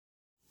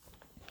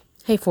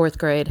Hey, fourth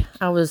grade.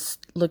 I was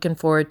looking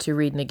forward to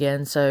reading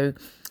again, so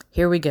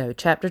here we go.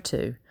 Chapter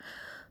 2.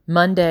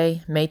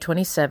 Monday, May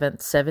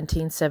 27th,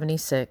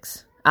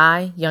 1776.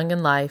 I, young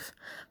in life,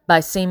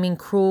 by seeming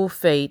cruel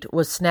fate,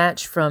 was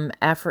snatched from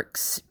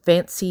Afric's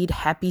fancied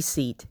happy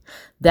seat,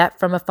 that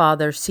from a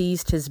father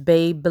seized his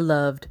babe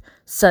beloved,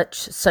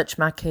 such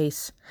my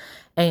case.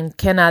 And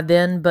can I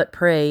then but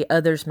pray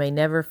others may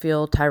never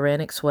feel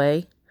tyrannic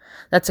sway?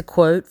 That's a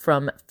quote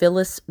from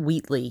Phyllis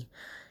Wheatley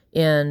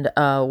in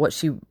what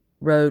she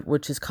wrote,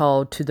 which is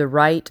called To the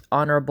Right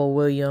Honorable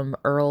William,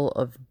 Earl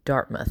of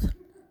Dartmouth.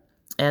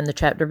 And the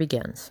chapter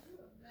begins.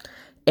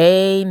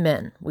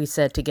 Amen, we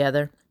said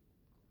together.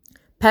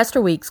 Pastor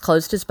Weeks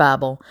closed his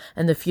Bible,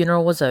 and the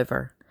funeral was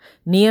over.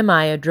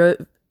 Nehemiah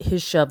drove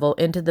his shovel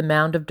into the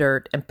mound of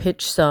dirt and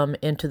pitched some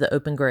into the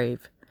open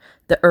grave.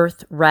 The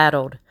earth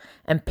rattled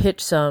and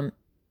bounced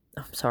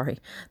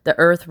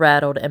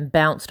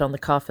on the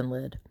coffin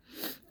lid.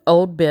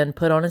 Old Ben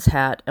put on his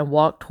hat and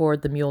walked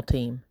toward the mule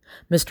team.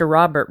 Mr.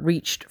 Robert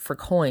reached for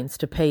coins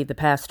to pay the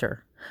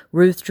pastor.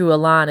 Ruth drew a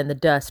line in the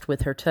dust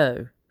with her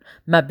toe.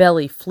 My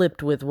belly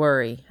flipped with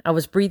worry. I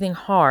was breathing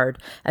hard,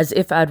 as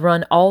if I'd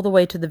run all the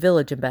way to the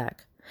village and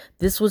back.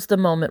 This was the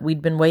moment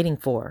we'd been waiting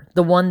for,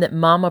 the one that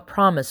Mama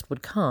promised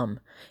would come.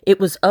 It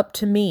was up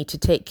to me to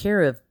take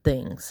care of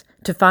things,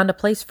 to find a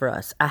place for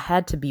us. I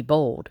had to be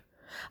bold.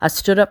 I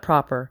stood up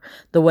proper,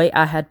 the way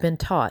I had been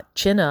taught,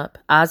 chin up,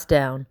 eyes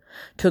down,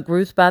 took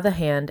Ruth by the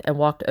hand, and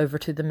walked over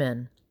to the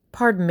men.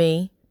 "Pardon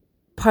me,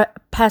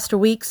 Pastor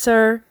Weeks,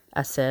 sir,"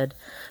 I said.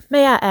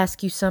 "May I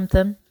ask you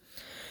something?"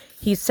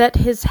 He set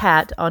his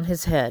hat on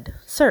his head.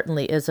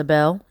 "Certainly,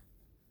 Isabel."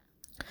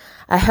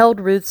 I held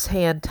Ruth's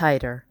hand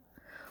tighter.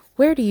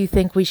 "Where do you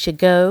think we should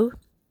go?"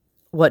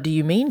 "What do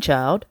you mean,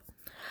 child?"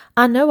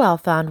 "I know I'll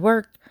find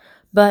work,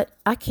 but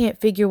I can't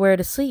figure where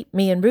to sleep,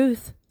 me and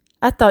Ruth.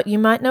 I thought you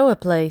might know a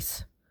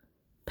place."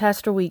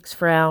 Pastor Weeks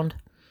frowned.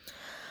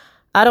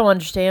 "I don't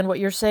understand what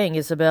you're saying,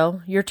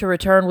 Isabel. You're to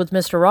return with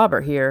Mr.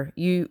 Robert here.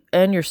 You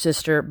and your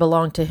sister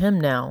belong to him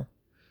now."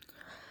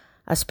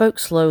 I spoke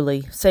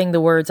slowly, saying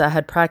the words I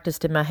had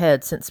practiced in my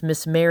head since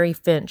Miss Mary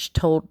Finch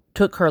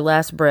took her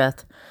last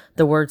breath,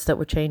 the words that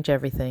would change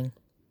everything.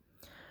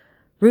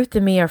 "Ruth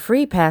and me are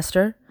free,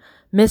 Pastor.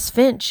 Miss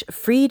Finch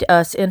freed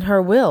us in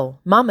her will.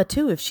 Mama,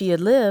 too, if she had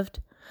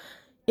lived.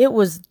 It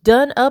was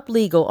done up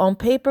legal on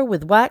paper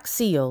with wax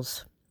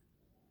seals."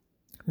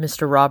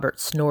 Mr. Robert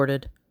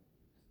snorted.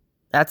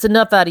 "That's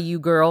enough out of you,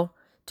 girl.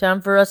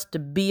 Time for us to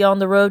be on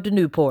the road to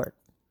Newport."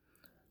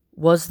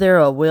 "Was there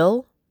a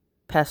will?"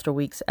 Pastor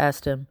Weeks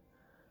asked him.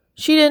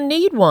 "She didn't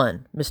need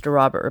one," Mr.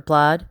 Robert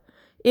replied.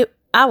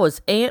 I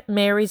was Aunt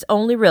Mary's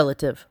only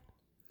relative."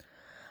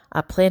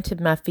 I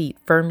planted my feet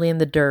firmly in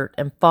the dirt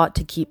and fought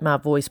to keep my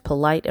voice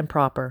polite and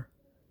proper.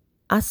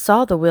 "I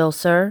saw the will,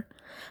 sir,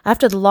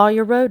 after the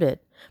lawyer wrote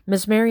it.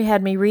 Miss Mary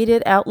had me read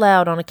it out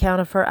loud on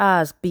account of her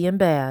eyes being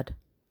bad."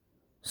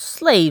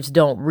 "Slaves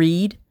don't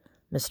read,"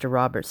 Mr.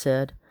 Robert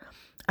said.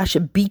 "I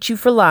should beat you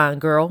for lying,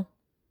 girl."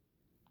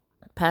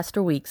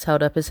 Pastor Weeks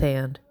held up his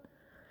hand.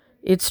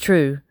 "It's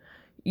true.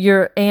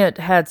 Your aunt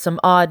had some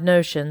odd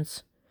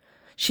notions.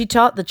 She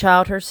taught the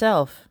child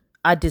herself.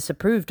 I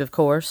disapproved, of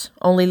course.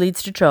 Only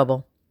leads to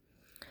trouble."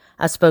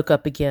 I spoke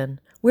up again.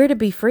 "We're to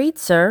be freed,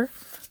 sir.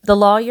 The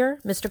lawyer,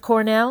 Mr.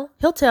 Cornell,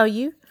 he'll tell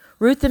you.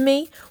 Ruth and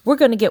me, we're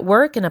going to get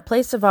work and a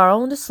place of our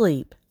own to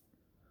sleep."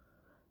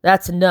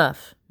 "That's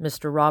enough."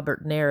 Mr.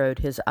 Robert narrowed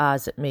his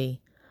eyes at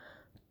me.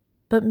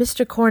 "But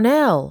Mr.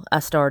 Cornell," I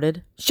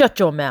started. "Shut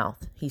your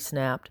mouth," he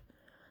snapped.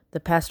 The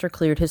pastor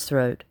cleared his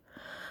throat.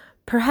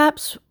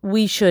 "Perhaps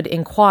we should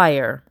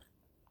inquire."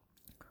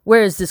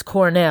 "Where is this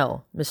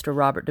Cornell?" Mr.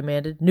 Robert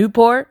demanded.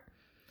 "Newport?"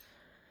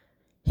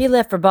 "He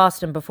left for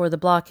Boston before the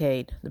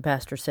blockade," the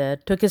pastor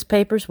said. "Took his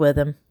papers with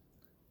him."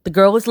 "The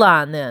girl is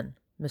lying, then,"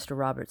 Mr.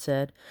 Robert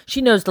said.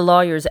 "She knows the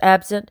lawyer is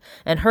absent,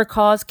 and her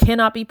cause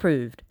cannot be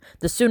proved.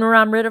 The sooner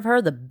I'm rid of her,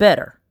 the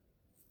better."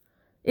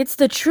 "It's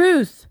the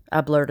truth,"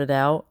 I blurted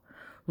out.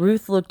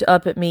 Ruth looked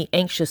up at me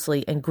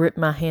anxiously and gripped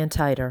my hand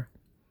tighter.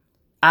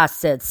 "I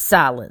said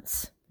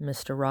silence,"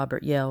 Mr.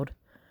 Robert yelled.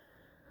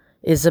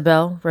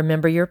 "Isabel,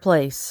 remember your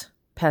place."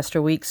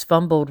 Pastor Weeks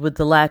fumbled with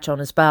the latch on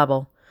his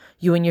Bible.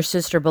 "You and your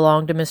sister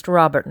belong to Mr.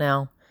 Robert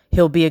now.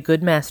 He'll be a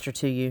good master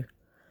to you."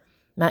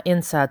 My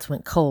insides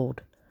went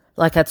cold,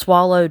 like I'd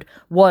swallowed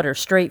water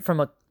straight from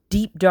a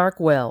deep, dark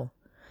well.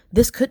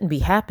 This couldn't be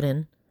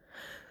happening.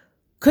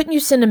 "Couldn't you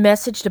send a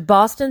message to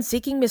Boston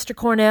seeking Mr.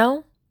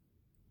 Cornell?"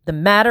 "The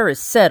matter is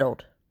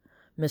settled."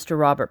 Mr.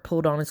 Robert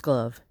pulled on his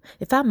glove.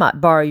 "If I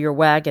might borrow your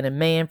wagon and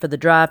man for the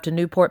drive to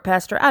Newport,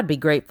 Pastor, I'd be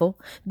grateful.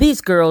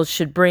 These girls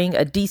should bring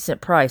a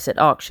decent price at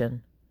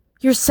auction."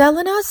 "You're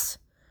selling us?"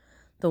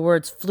 The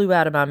words flew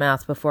out of my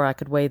mouth before I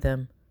could weigh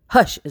them.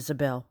 "Hush,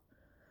 Isabel,"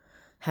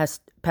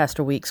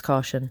 Pastor Weeks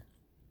cautioned.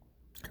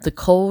 The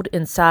cold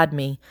inside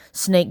me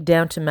snaked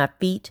down to my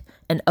feet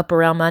and up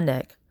around my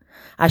neck.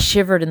 I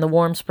shivered in the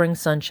warm spring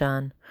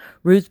sunshine.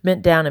 Ruth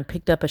bent down and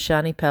picked up a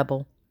shiny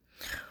pebble.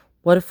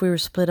 What if we were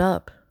split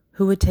up?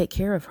 Who would take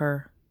care of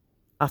her?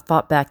 I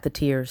fought back the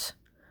tears.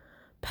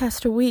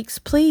 Pastor Weeks,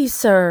 please,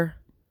 sir.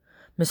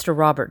 Mr.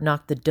 Robert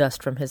knocked the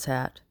dust from his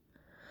hat.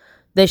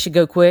 They should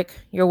go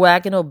quick. Your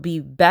wagon'll be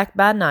back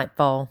by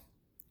nightfall.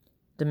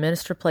 The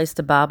minister placed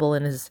the Bible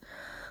in his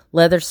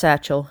leather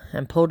satchel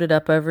and pulled it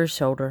up over his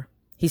shoulder.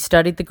 He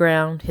studied the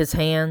ground, his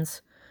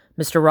hands,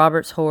 Mr.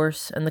 Robert's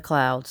horse, and the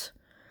clouds.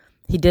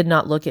 He did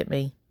not look at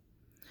me.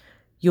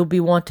 You'll be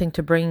wanting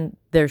to bring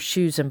their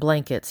shoes and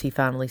blankets, he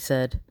finally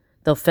said.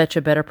 They'll fetch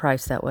a better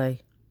price that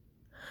way.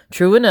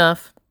 True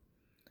enough.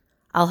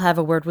 I'll have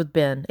a word with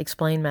Ben,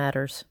 explain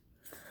matters.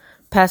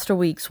 Pastor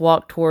Weeks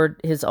walked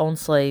toward his own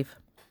slave,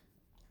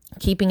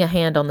 keeping a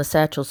hand on the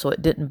satchel so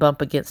it didn't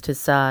bump against his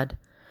side.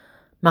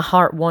 My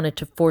heart wanted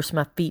to force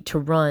my feet to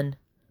run,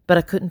 but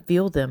I couldn't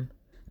feel them.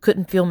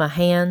 Couldn't feel my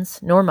hands,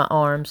 nor my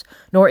arms,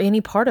 nor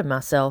any part of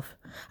myself.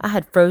 I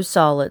had froze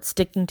solid,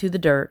 sticking to the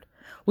dirt.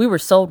 We were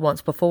sold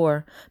once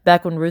before,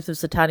 back when Ruth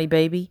was a tiny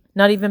baby,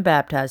 not even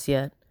baptized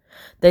yet.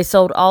 They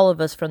sold all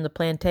of us from the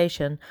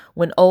plantation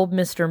when old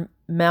Mr.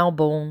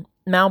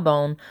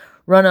 Malbone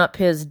run up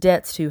his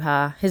debts too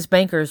high. His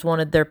bankers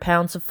wanted their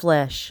pounds of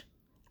flesh.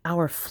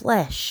 Our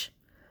flesh.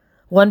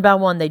 One by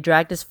one they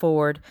dragged us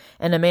forward,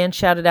 and a man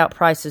shouted out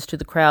prices to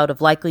the crowd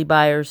of likely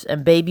buyers,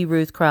 and baby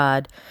Ruth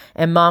cried,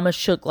 and Mama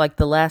shook like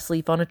the last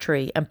leaf on a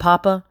tree, and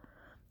Papa,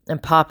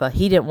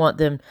 he didn't want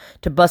them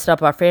to bust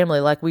up our family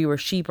like we were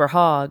sheep or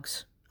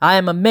hogs. I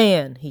am a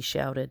man, he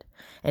shouted,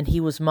 and he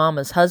was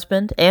Mama's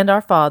husband and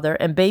our father,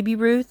 and baby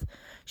Ruth,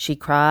 she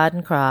cried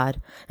and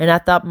cried, and I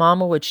thought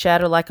Mama would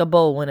shatter like a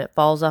bowl when it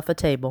falls off a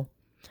table.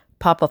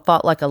 Papa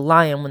fought like a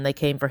lion when they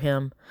came for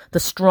him, the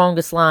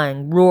strongest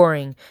lion,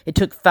 roaring. It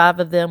took 5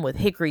 of them with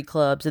hickory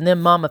clubs, and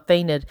then Mama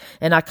fainted,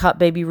 and I caught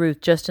baby Ruth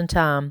just in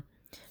time.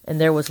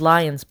 And there was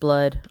lion's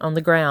blood on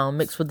the ground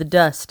mixed with the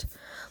dust,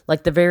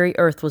 like the very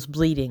earth was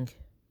bleeding.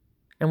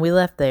 And we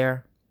left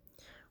there.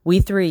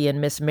 We 3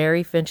 in Miss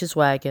Mary Finch's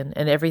wagon,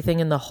 and everything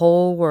in the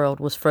whole world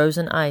was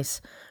frozen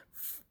ice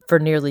for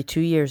nearly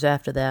 2 years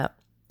after that.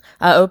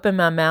 I opened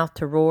my mouth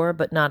to roar,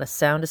 but not a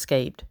sound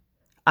escaped.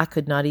 I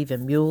could not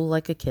even mewl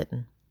like a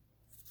kitten.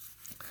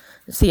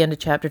 It's the end of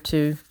chapter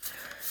 2.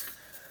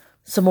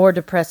 Some more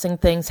depressing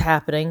things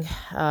happening.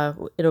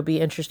 It'll be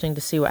interesting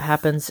to see what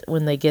happens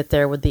when they get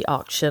there with the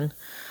auction.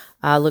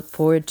 I look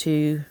forward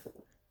to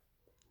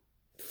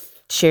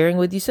sharing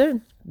with you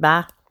soon.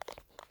 Bye.